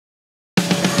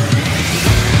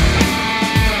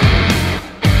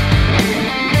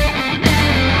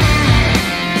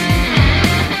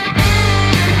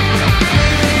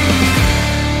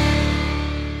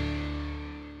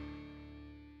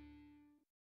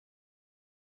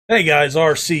Hey guys,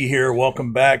 RC here.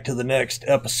 Welcome back to the next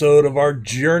episode of our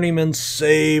Journeyman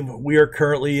save. We are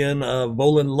currently in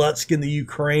Volyn Lutsk in the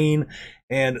Ukraine,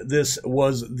 and this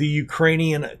was the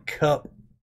Ukrainian Cup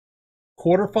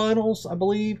quarterfinals, I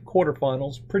believe.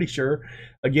 Quarterfinals, pretty sure,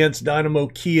 against Dynamo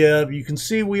Kiev. You can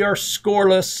see we are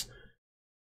scoreless,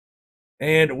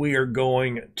 and we are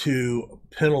going to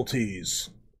penalties.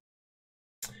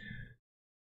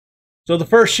 So the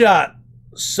first shot,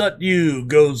 Sutyu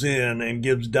goes in and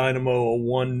gives Dynamo a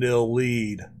 1-0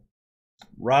 lead.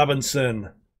 Robinson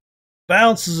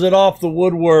bounces it off the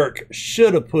woodwork.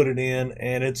 Should have put it in,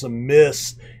 and it's a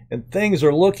miss. And things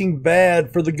are looking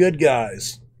bad for the good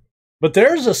guys. But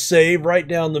there's a save right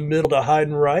down the middle to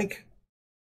Heidenreich.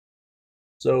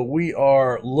 So we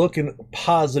are looking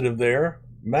positive there.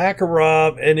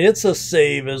 Makarov, and it's a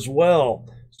save as well.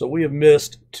 So we have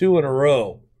missed 2 in a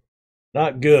row.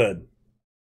 Not good.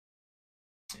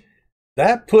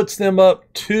 That puts them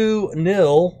up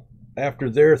 2-0 after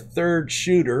their third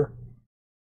shooter.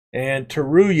 And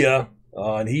Taruya,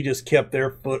 and he just kept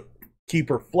their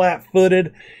keeper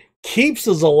flat-footed, keeps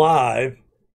us alive.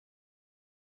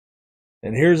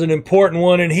 And here's an important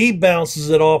one, and he bounces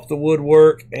it off the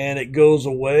woodwork, and it goes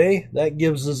away. That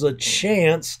gives us a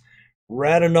chance.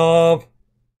 Radonov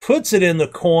puts it in the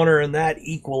corner, and that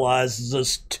equalizes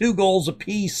us 2 goals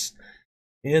apiece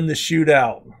in the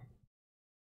shootout.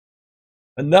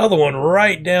 Another one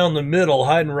right down the middle.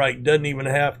 Heidenreich doesn't even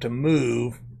have to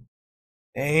move.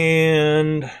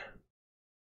 And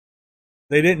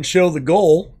they didn't show the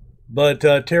goal, but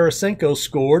Tarasenko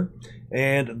scored,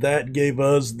 and that gave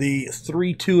us the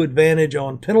 3-2 advantage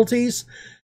on penalties.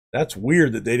 That's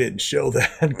weird that they didn't show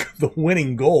that, the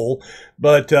winning goal,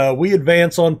 but we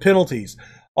advance on penalties.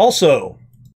 Also,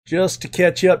 just to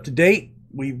catch you up to date,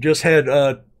 we've just had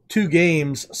 2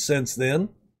 games since then.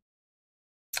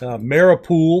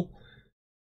 Mariupol,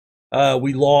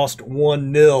 we lost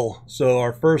 1-0, so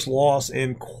our first loss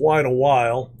in quite a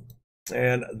while,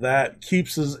 and that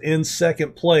keeps us in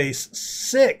second place,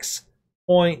 6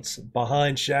 points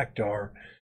behind Shakhtar.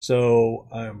 So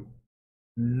I'm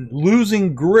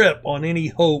losing grip on any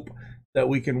hope that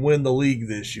we can win the league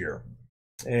this year.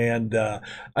 And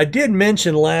I did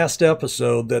mention last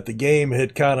episode that the game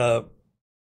had kind of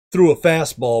threw a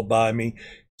fastball by me.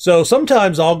 So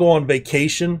sometimes I'll go on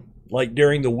vacation, like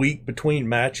during the week between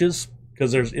matches,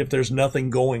 because if there's nothing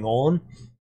going on.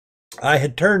 I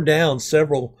had turned down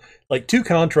several, like 2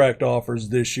 contract offers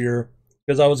this year,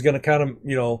 because I was going to kind of,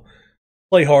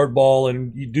 play hardball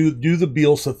and you do the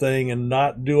Bielsa thing and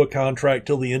not do a contract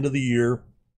till the end of the year,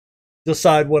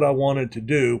 decide what I wanted to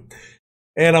do.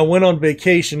 And I went on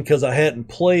vacation because I hadn't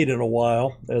played in a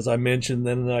while, as I mentioned.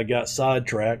 Then I got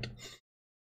sidetracked.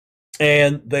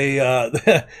 And they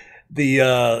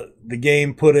the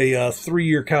game put a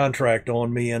 3-year contract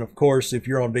on me, and of course, if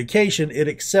you're on vacation, it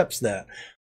accepts that.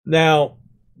 Now,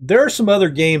 there are some other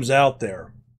games out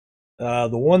there. The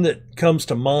one that comes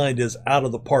to mind is Out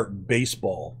of the Park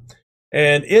Baseball,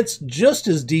 and it's just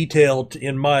as detailed,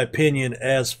 in my opinion,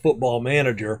 as Football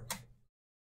Manager.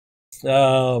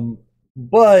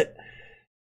 But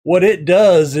what it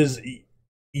does is,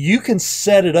 you can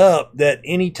set it up that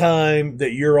anytime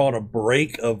that you're on a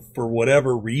break for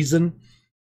whatever reason,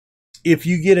 if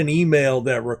you get an email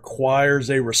that requires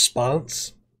a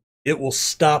response, it will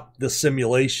stop the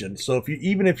simulation. So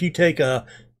even if you take a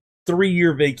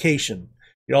 3-year vacation,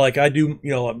 like I do,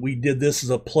 we did this as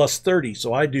a +30,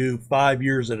 so I do 5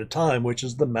 years at a time, which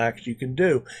is the max you can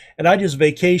do. And I just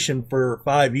vacation for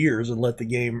 5 years and let the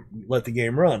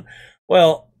game run.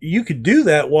 Well, you could do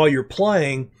that while you're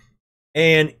playing.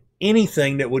 And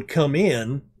anything that would come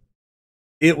in,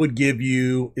 it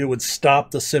would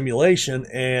stop the simulation,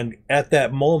 and at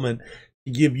that moment,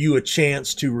 give you a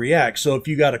chance to react. So if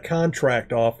you got a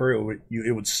contract offer,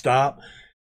 it would stop.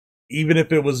 Even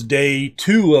if it was day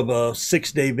 2 of a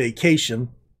 6-day vacation,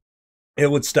 it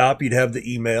would stop. You'd have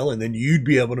the email, and then you'd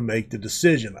be able to make the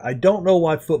decision. I don't know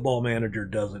why Football Manager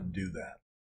doesn't do that.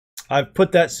 I've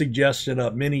put that suggestion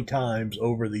up many times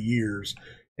over the years,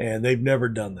 and they've never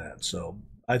done that. So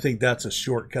I think that's a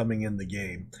shortcoming in the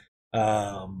game.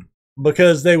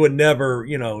 Because they would never,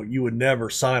 you would never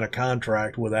sign a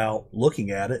contract without looking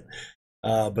at it.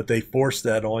 But they force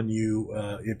that on you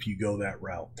if you go that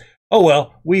route. Oh,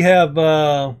 well, we have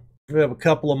a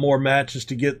couple of more matches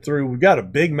to get through. We've got a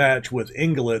big match with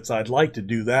Ingolets. I'd like to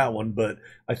do that one, but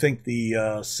I think the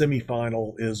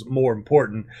semifinal is more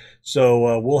important.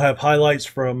 So we'll have highlights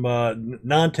from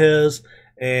Nantes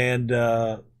and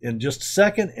in just a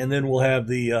second, and then we'll have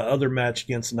the other match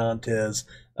against Nantes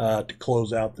to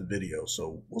close out the video.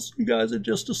 So we'll see you guys in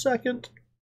just a second.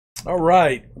 All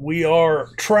right, we are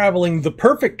traveling the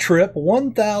perfect trip,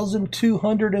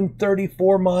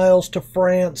 1,234 miles to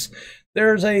France.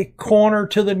 There's a corner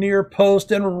to the near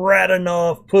post, and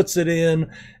Radonov puts it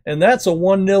in, and that's a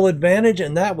 1-0 advantage,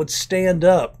 and that would stand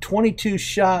up. 22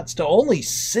 shots to only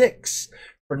 6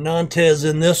 for Nantes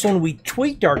in this one. We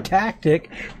tweaked our tactic.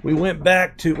 We went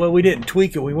back to, well, we didn't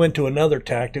tweak it. We went to another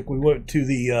tactic. We went to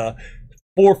the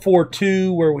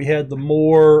 4-4-2, where we had the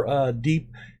more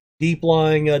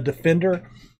deep-lying defender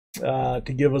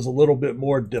to give us a little bit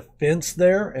more defense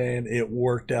there, and it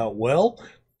worked out well.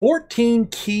 14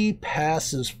 key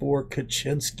passes for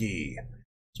Kaczynski.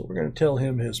 So we're going to tell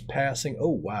him his passing. Oh,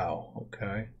 wow.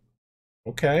 Okay.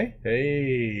 Okay.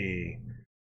 Hey.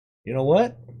 You know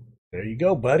what? There you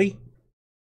go, buddy.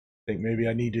 I think maybe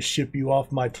I need to ship you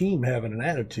off my team having an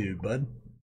attitude, bud.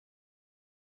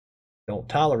 Don't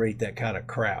tolerate that kind of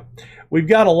crap. We've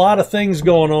got a lot of things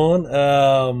going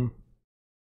on.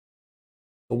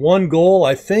 The one goal,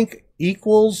 I think,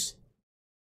 equals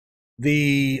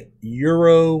the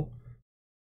Euro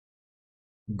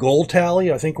goal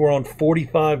tally. I think we're on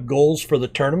 45 goals for the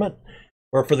tournament,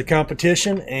 or for the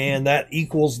competition, and that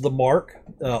equals the mark,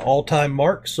 all-time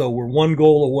mark. So we're 1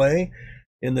 goal away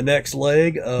in the next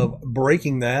leg of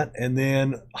breaking that. And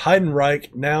then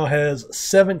Heidenreich now has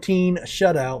 17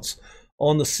 shutouts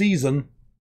on the season,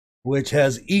 which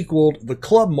has equaled the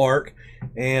club mark,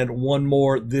 and 1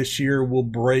 more this year will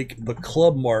break the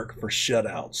club mark for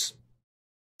shutouts.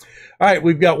 All right,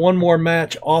 we've got 1 more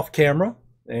match off camera,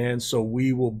 and so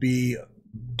we will be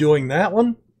doing that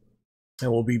one,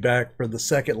 and we'll be back for the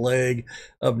second leg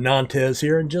of Nantes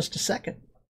here in just a second.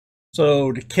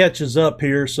 So to catch us up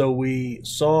here, so we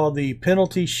saw the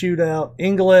penalty shootout.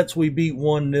 Ingolets, we beat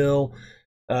 1-0.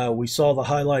 We saw the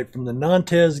highlight from the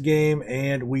Nantes game,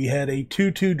 and we had a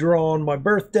 2-2 draw on my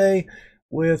birthday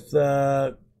with KKR,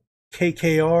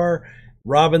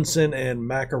 Robinson, and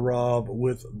Makarov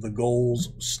with the goals,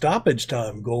 stoppage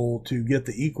time goal to get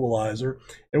the equalizer.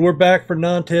 And we're back for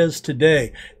Nantes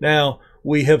today. Now,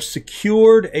 we have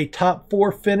secured a top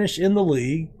 4 finish in the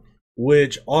league,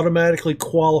 which automatically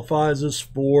qualifies us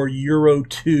for Euro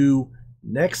 2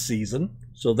 next season.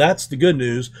 So that's the good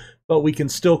news, but we can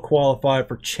still qualify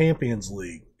for Champions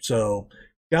League. So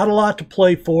got a lot to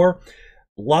play for.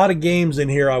 A lot of games in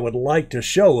here I would like to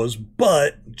show us,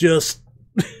 but just,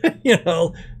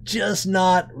 just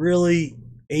not really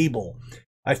able.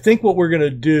 I think what we're going to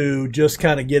do, just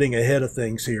kind of getting ahead of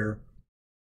things here,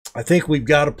 I think we've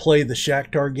got to play the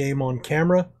Shakhtar game on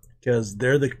camera because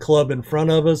they're the club in front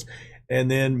of us.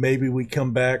 And then maybe we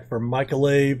come back for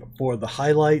Mykolaiv for the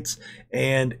highlights.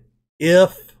 And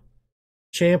if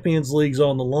Champions League's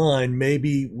on the line,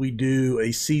 maybe we do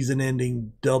a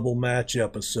season-ending double match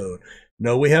episode.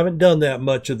 No, we haven't done that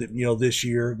much of it,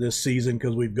 this season,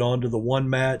 because we've gone to the 1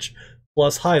 match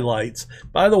plus highlights.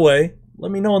 By the way,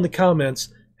 let me know in the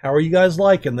comments, how are you guys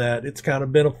liking that? It's kind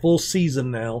of been a full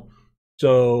season now.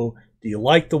 So, do you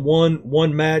like the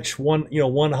one match, one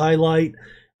highlight,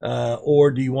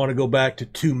 or do you want to go back to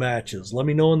 2 matches? Let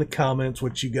me know in the comments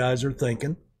what you guys are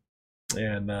thinking,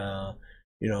 and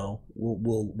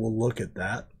we'll look at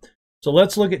that. So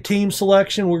let's look at team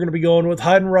selection. We're going to be going with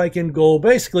Heidenreich in goal.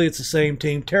 Basically, it's the same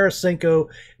team. Tarasenko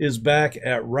is back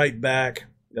at right back,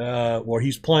 or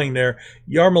he's playing there.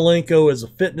 Yarmolenko is a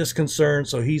fitness concern,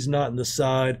 so he's not in the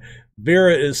side.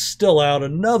 Vera is still out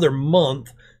another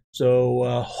month,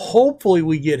 so hopefully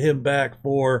we get him back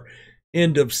for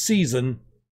end of season.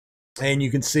 And you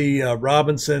can see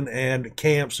Robinson and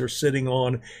Camps are sitting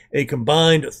on a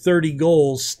combined 30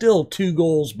 goals, still 2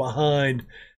 goals behind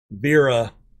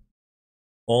Vera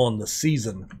on the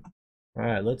season. All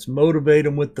right, let's motivate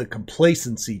them with the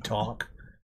complacency talk.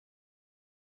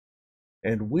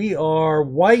 And we are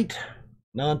white,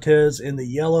 Nantes in the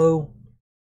yellow.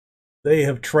 They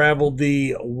have traveled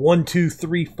the 1, 2,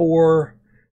 3, 4.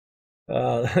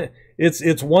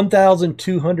 It's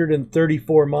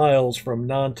 1,234 miles from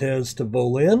Nantes to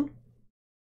Volyn.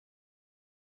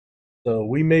 So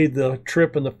we made the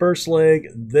trip in the first leg.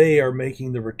 They are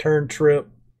making the return trip.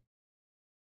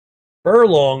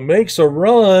 Furlong makes a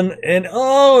run, and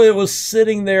oh, it was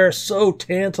sitting there, so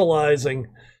tantalizing.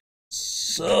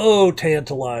 So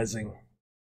tantalizing.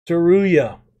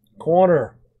 Taruya,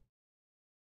 corner.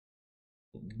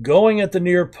 Going at the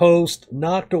near post,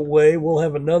 knocked away. We'll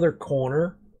have another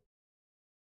corner.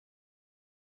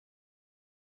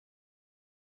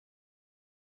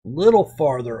 Little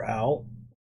farther out.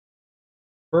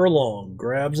 Furlong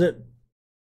grabs it.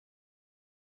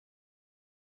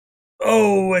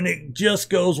 Oh, and it just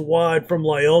goes wide from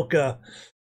Lyelka.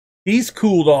 He's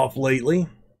cooled off lately.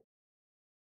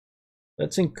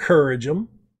 Let's encourage him.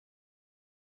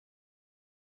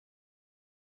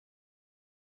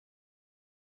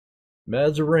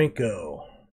 Mazurenko.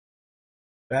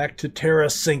 Back to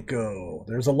Tarasenko.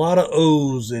 There's a lot of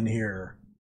O's in here.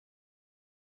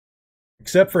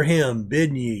 Except for him,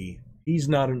 Bidney. He's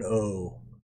not an O.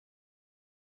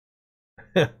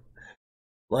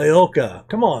 Laoka.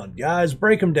 Come on, guys.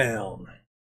 Break him down.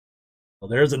 Well,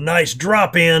 there's a nice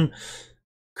drop in.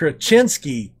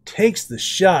 Krasinski takes the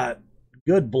shot.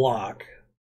 Good block.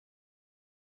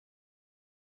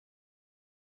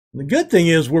 And the good thing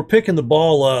is we're picking the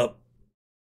ball up,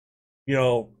 you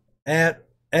know, at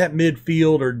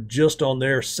midfield or just on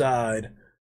their side.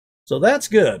 So that's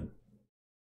good.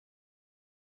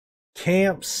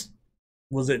 Camps,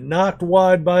 was it knocked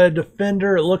wide by a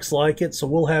defender? It looks like it. So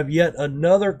we'll have yet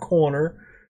another corner.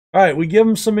 All right, we give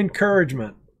them some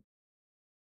encouragement.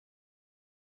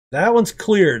 That one's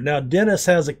cleared. Now Dennis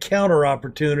has a counter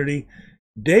opportunity.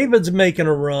 David's making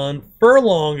a run.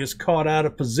 Furlong is caught out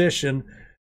of position.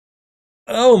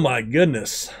 Oh my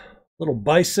goodness. Little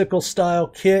bicycle style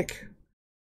kick.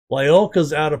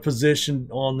 Lyolka's out of position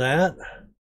on that.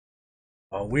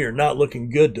 Oh, we are not looking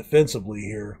good defensively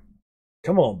here.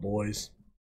 Come on, boys.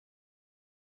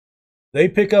 They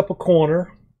pick up a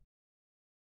corner.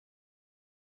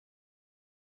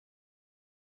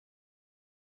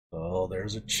 Oh,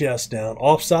 there's a chest down.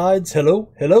 Offsides.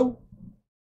 Hello? Hello?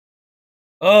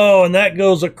 Oh, and that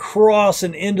goes across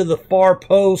and into the far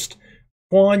post.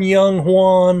 Juan Young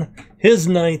Juan, his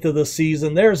 9th of the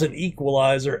season. There's an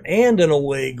equalizer and an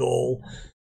away goal.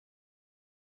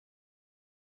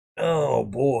 Oh,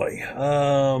 boy.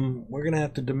 We're going to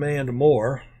have to demand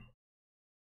more.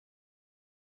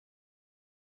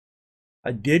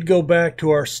 I did go back to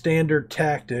our standard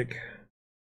tactic.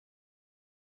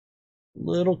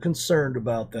 Little concerned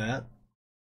about that.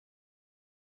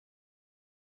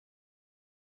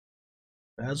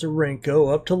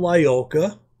 Mazurenko up to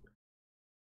Lyolka.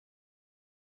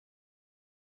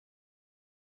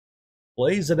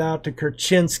 Plays it out to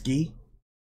Krasinski.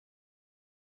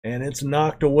 And it's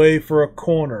knocked away for a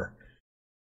corner.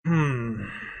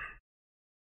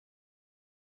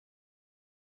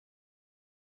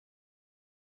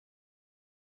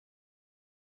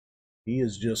 He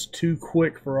is just too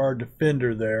quick for our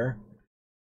defender there.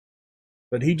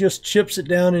 But he just chips it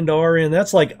down into our end.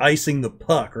 That's like icing the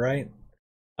puck, right?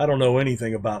 I don't know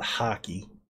anything about hockey.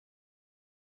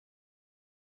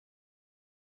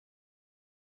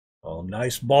 Oh,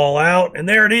 nice ball out. And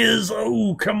there it is.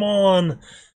 Oh, come on.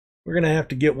 We're going to have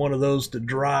to get one of those to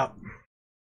drop.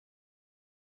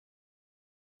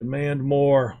 Demand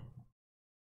more.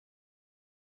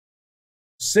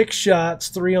 6 shots,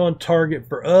 3 on target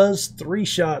for us. 3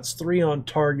 shots, 3 on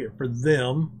target for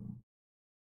them.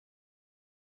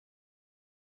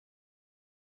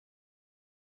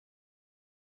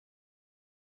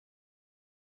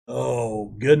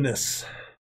 Oh, goodness.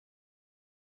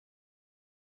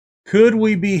 Could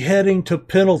we be heading to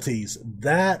penalties?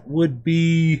 That would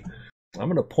be... I'm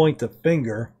going to point the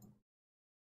finger.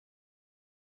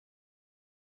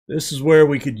 This is where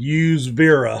we could use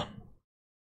Vera.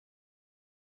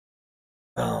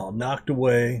 Oh, knocked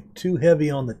away. Too heavy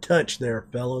on the touch there,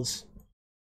 fellas.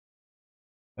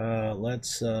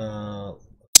 Let's tell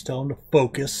them to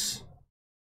focus.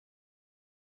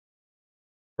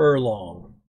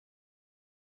 Furlong.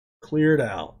 Cleared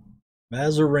out.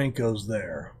 Mazurenko's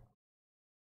there.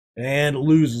 And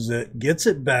loses it. Gets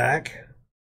it back.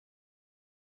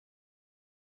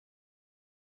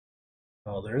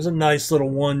 Oh, there's a nice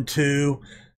little 1-2.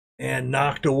 And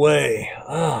knocked away.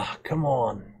 Ah, come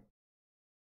on.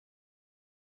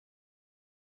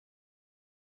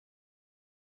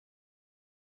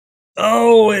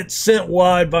 Oh, it's sent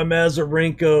wide by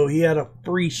Mazurenko. He had a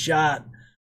free shot.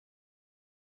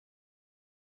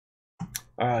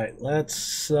 All right,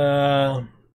 let's...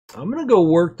 I'm going to go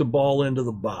work the ball into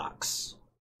the box.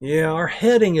 Yeah, our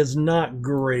heading is not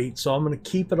great, so I'm going to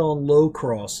keep it on low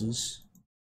crosses.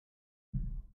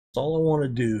 That's all I want to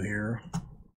do here.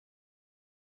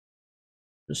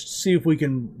 Just to see if we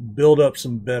can build up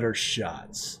some better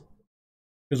shots.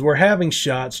 Because we're having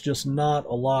shots, just not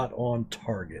a lot on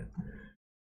target.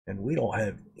 And we don't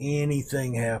have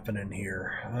anything happening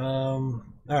here. All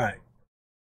right.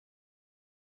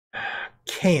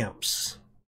 Camps.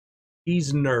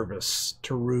 He's nervous.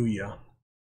 Taruya.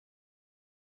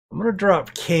 I'm going to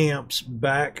drop Camps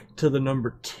back to the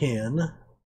number 10.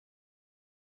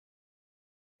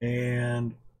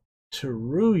 And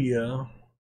Taruya,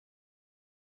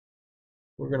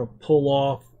 we're going to pull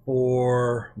off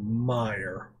for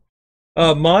Meyer.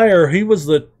 Meyer, he was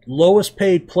the lowest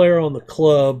paid player on the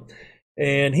club.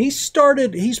 And he's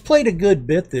played a good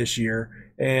bit this year.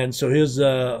 And so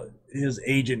his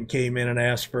agent came in and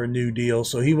asked for a new deal,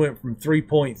 so he went from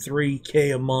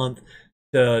 3.3K a month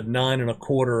to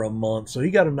 9.25 a month. So he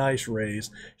got a nice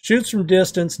raise. Shoots from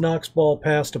distance, knocks ball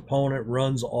past opponent,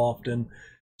 runs often.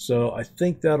 So I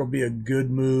think that'll be a good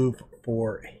move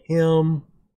for him.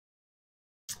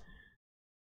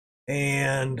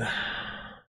 And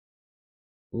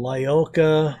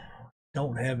Lyolka,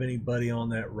 don't have anybody on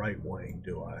that right wing,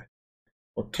 do I?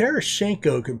 Well,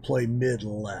 Tereshchenko can play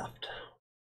mid-left,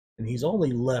 and he's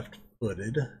only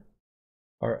left-footed.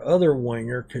 Our other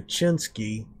winger,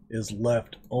 Kaczynski, is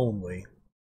left only.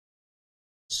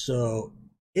 So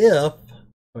if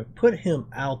I put him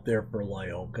out there for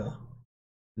Lyolka,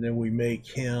 and then we make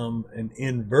him an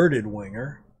inverted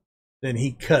winger, then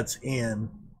he cuts in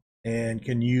and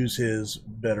can use his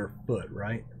better foot,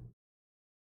 right?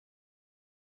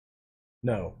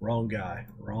 No, wrong guy.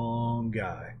 Wrong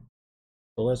guy.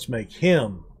 So let's make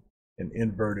him an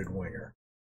inverted winger.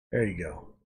 There you go.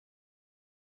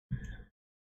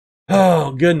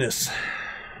 Oh, goodness.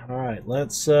 All right,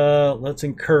 let's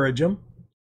encourage him.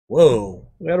 Whoa,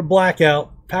 we got a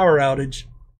blackout, power outage.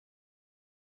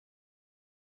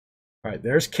 All right,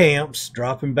 there's Camps,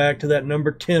 dropping back to that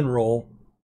number 10 role.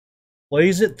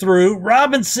 Plays it through.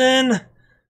 Robinson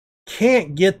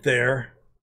can't get there.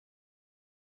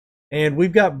 And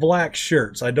we've got black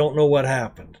shirts. I don't know what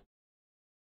happened.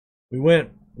 We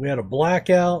had a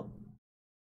blackout.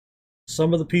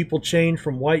 Some of the people changed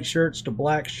from white shirts to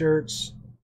black shirts.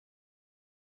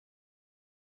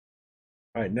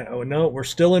 All right, no, we're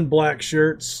still in black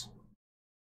shirts.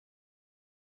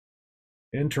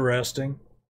 Interesting.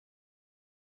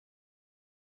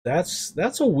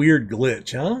 That's a weird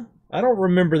glitch, huh? I don't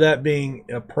remember that being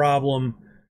a problem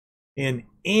in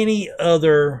any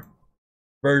other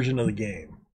version of the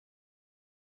game.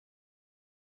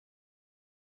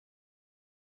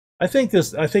 I think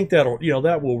that'll,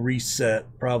 that will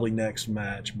reset probably next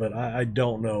match, but I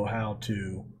don't know I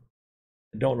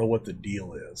don't know what the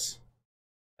deal is.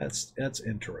 That's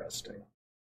interesting.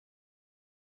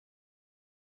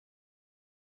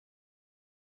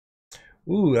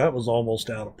 Ooh, that was almost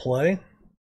out of play.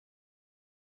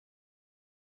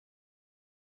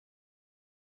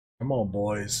 Come on,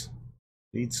 boys.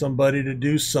 Need somebody to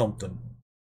do something.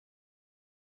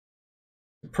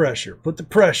 Pressure. Put the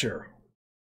pressure.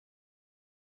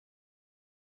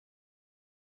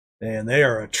 Man, they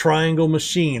are a triangle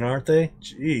machine, aren't they?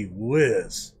 Gee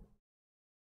whiz.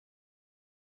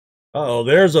 Uh-oh,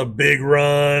 there's a big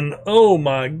run. Oh,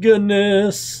 my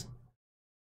goodness.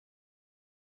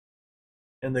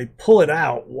 And they pull it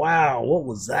out. Wow, what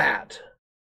was that?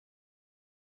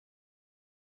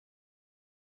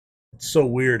 It's so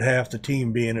weird, half the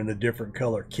team being in a different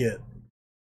color kit.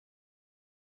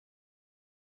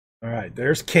 All right,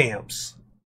 there's Camps.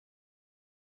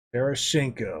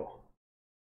 Tereshchenko.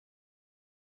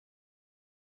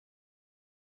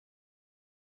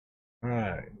 All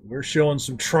right, we're showing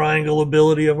some triangle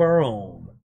ability of our own.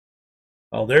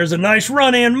 Oh, there's a nice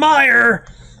run in Meyer.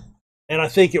 And I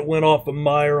think it went off of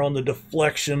Meyer on the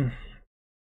deflection.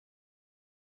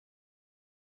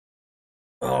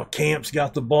 Oh, Camps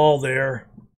got the ball there.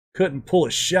 Couldn't pull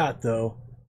a shot, though.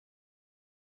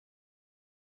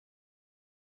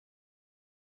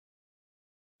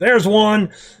 There's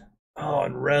one. Oh,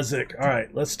 and Rezic. All right,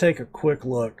 let's take a quick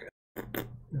look.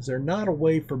 Is there not a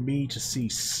way for me to see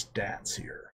stats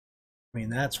here? I mean,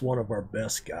 that's one of our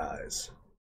best guys.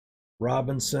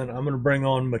 Robinson, I'm going to bring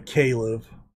on Mikhailov.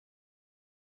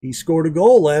 He scored a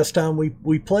goal last time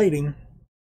we played him.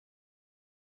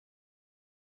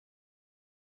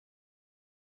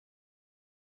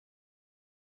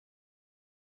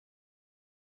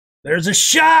 There's a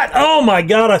shot! Oh my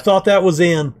God, I thought that was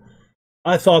in.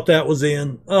 I thought that was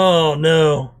in. Oh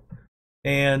no.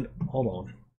 And, hold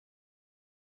on.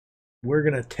 We're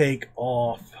going to take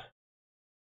off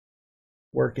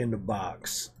work into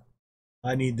box.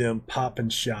 I need them popping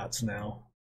shots now.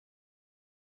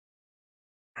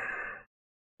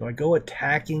 Do I go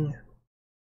attacking?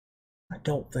 I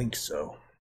don't think so.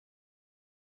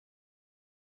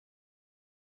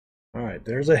 All right,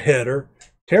 there's a header.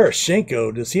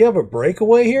 Tereshchenko, does he have a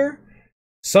breakaway here?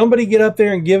 Somebody get up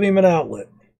there and give him an outlet.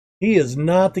 He is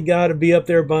not the guy to be up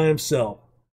there by himself.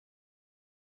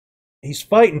 He's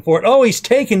fighting for it. Oh, he's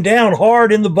taken down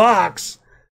hard in the box.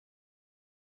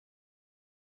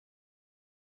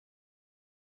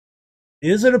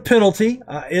 Is it a penalty?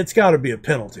 It's got to be a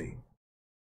penalty.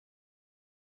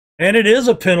 And it is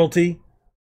a penalty.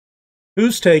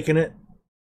 Who's taking it?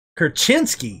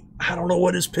 Kaczynski. I don't know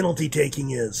what his penalty taking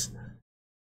is.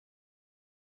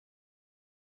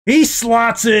 He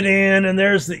slots it in, and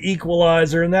there's the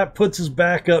equalizer, and that puts us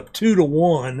back up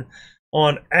 2-1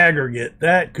 on aggregate.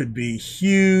 That could be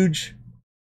huge.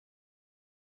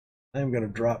 I'm going to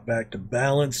drop back to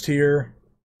balanced here.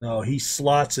 Oh, he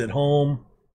slots it home.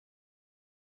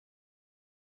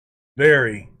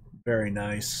 Very, very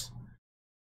nice.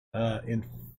 In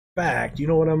fact, you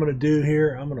know what I'm going to do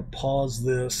here? I'm going to pause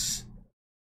this.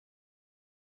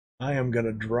 I'm going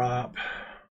to drop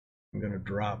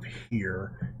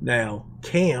here. Now,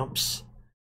 Camps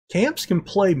can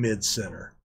play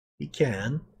mid-center. He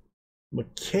can.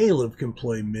 McCaleb can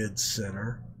play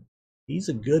mid-center. He's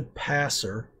a good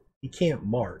passer. He can't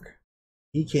mark.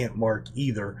 He can't mark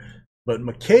either. But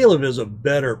McCaleb is a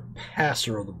better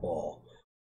passer of the ball.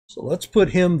 So let's put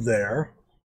him there.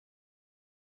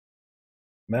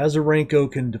 Mazurenko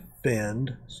can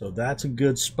defend, so that's a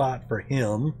good spot for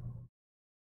him.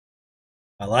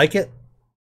 I like it.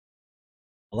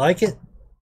 I like it.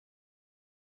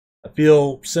 I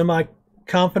feel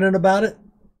semi-confident about it.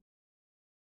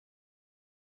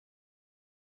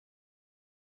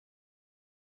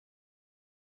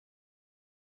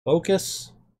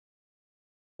 Focus.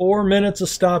 4 minutes of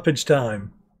stoppage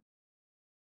time.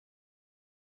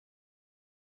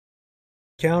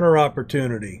 Counter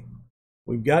opportunity.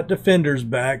 We've got defenders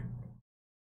back,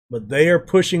 but they are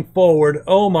pushing forward.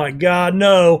 Oh my God,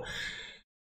 no.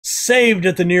 Saved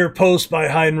at the near post by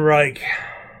Heidenreich.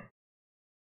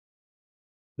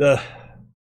 The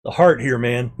heart here,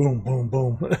 man. Boom, boom,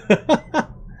 boom.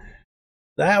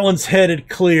 That one's headed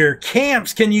clear.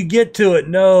 Camps, can you get to it?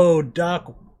 No,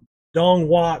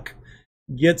 Dongwak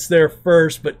gets there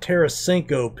first, but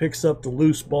Tarasenko picks up the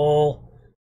loose ball.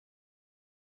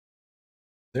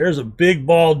 There's a big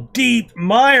ball deep.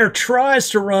 Meyer tries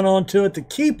to run onto it. The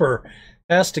keeper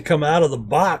has to come out of the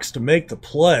box to make the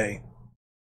play.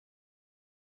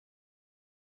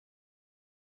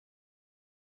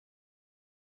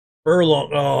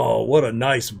 Furlong, oh, what a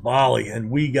nice volley. And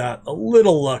we got a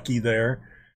little lucky there.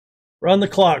 Run the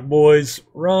clock, boys.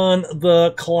 Run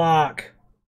the clock.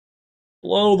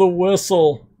 Blow the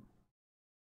whistle.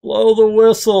 Blow the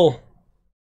whistle.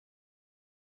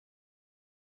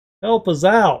 Help us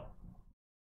out.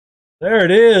 There it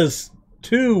is.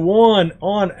 2-1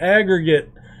 on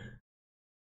aggregate.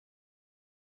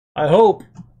 I hope.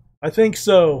 I think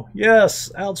so.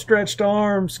 Yes. Outstretched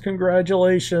arms.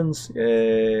 Congratulations.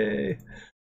 Yay.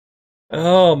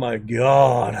 Oh my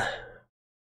God.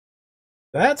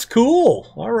 That's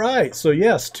cool. All right. So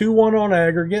yes, 2-1 on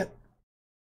aggregate.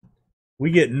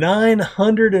 We get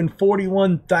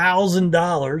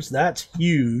 $941,000. That's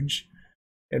huge.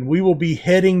 And we will be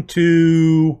heading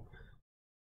to,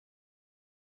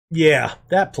 yeah,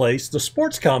 that place, the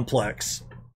sports complex.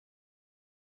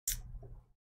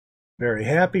 Very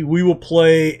happy. We will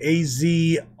play AZ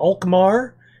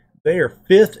Alkmaar. They are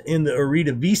 5th in the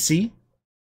Eredivisie.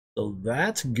 So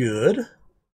that's good.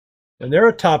 And they're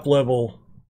a top level,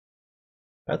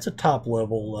 that's a top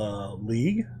level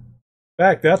league. In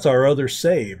fact, that's our other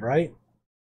save, right?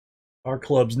 Our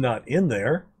club's not in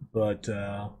there, but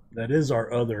that is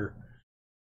our other.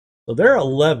 So they're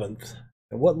 11th.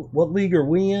 And what league are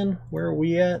we in? Where are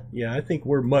we at? Yeah, I think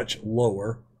we're much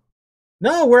lower.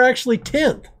 No, we're actually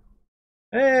 10th.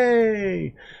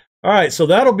 Hey! All right, so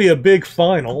that'll be a big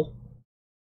final.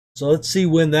 So let's see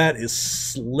when that is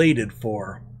slated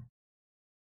for.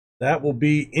 That will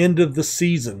be end of the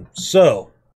season.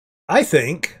 So I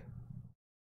think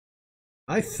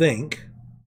we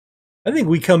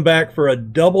come back for a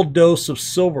double dose of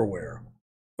silverware,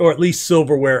 or at least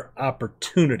silverware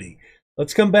opportunity.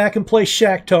 Let's come back and play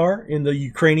Shakhtar in the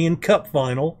Ukrainian Cup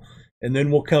final, and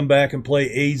then we'll come back and play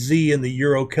AZ in the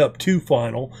Euro Cup 2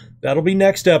 final. That'll be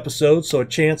next episode, so a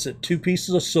chance at 2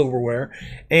 pieces of silverware.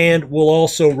 And we'll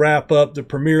also wrap up the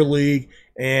Premier League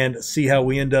and see how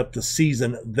we end up the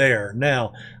season there.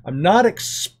 Now, I'm not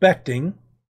expecting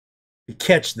to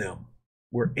catch them.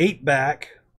 We're 8 back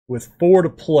with 4 to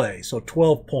play, so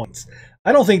 12 points.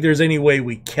 I don't think there's any way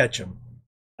we catch them.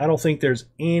 I don't think there's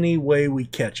any way we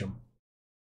catch them.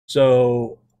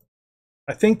 So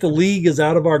I think the league is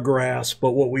out of our grasp,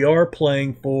 but what we are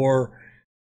playing for,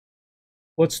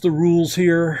 what's the rules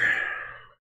here?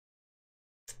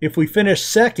 If we finish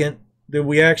second, then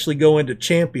we actually go into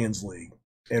Champions League.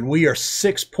 And we are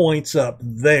 6 points up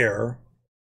there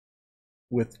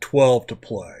with 12 to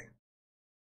play.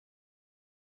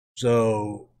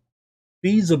 So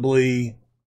feasibly,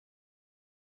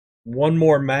 one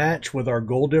more match with our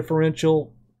goal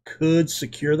differential could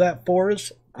secure that for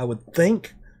us, I would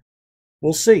think.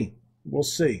 We'll see. We'll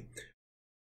see.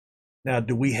 Now,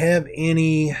 do we have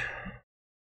any?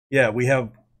 Yeah, we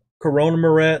have Corona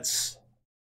Moretz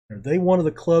Are they one of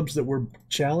the clubs that we're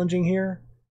challenging here?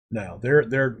 No,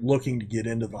 they're looking to get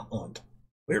into the hunt.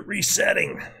 We're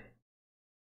resetting.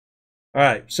 All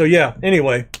right, so yeah,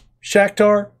 anyway,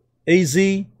 Shakhtar, AZ,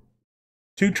 2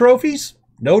 trophies,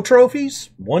 no trophies,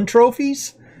 1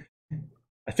 trophies.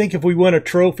 I think if we win a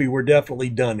trophy, we're definitely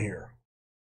done here.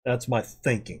 That's my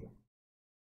thinking.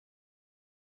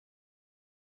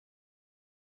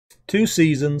 2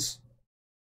 seasons,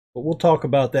 but we'll talk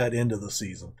about that end of the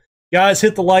season. Guys,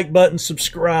 hit the like button,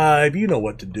 subscribe. You know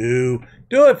what to do.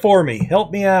 Do it for me.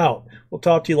 Help me out. We'll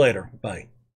talk to you later. Bye.